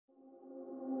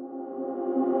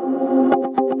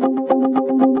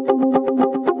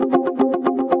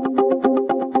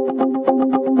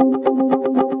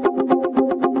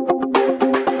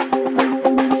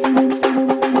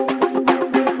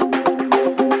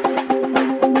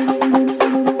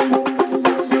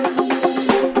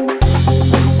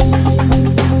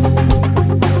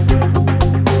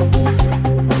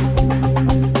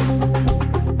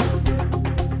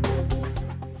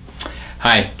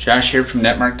Josh here from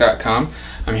Netmark.com.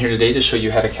 I'm here today to show you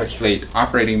how to calculate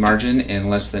operating margin in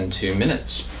less than 2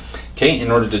 minutes. Okay,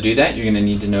 in order to do that, you're going to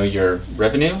need to know your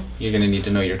revenue, you're going to need to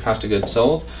know your cost of goods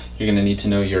sold, you're going to need to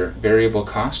know your variable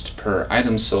cost per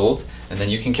item sold, and then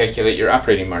you can calculate your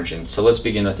operating margin. So let's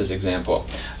begin with this example.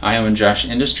 I own Josh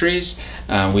Industries.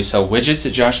 We sell widgets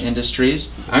at Josh Industries.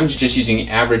 I'm just using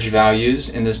average values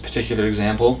in this particular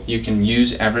example. You can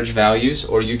use average values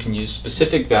or you can use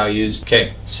specific values.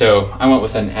 Okay, so I went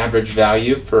with an average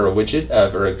value for a widget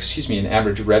of, an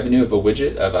average revenue of a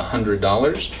widget of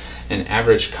 $100. An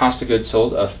average cost of goods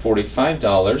sold of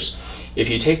 $45. If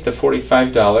you take the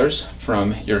 $45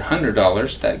 from your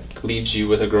 $100, that leaves you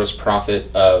with a gross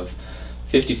profit of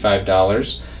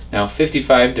 $55. Now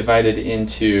 55 divided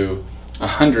into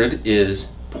 100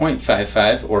 is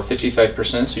 0.55 or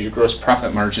 55%, so your gross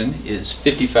profit margin is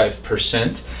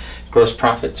 55%. Gross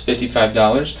profit's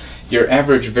 $55. Your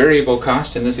average variable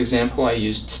cost, in this example I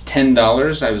used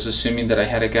 $10. I was assuming that I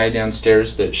had a guy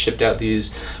downstairs that shipped out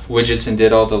these widgets and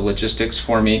did all the logistics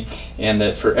for me, and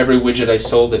that for every widget I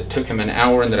sold it took him an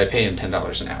hour and that I pay him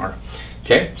 $10 an hour.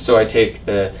 Okay, so I take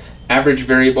the average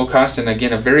variable cost, and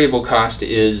again, a variable cost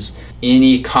is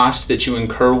any cost that you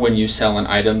incur when you sell an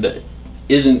item that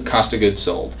isn't cost of goods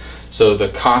sold. So the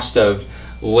cost of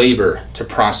labor to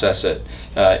process it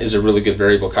is a really good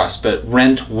variable cost, but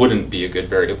rent wouldn't be a good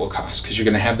variable cost because you're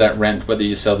going to have that rent whether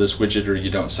you sell this widget or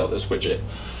you don't sell this widget.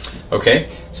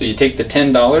 Okay, so you take the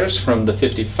 $10 from the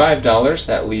 $55,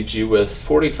 that leaves you with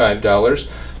 $45.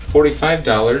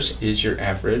 $45 is your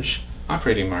average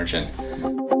operating margin.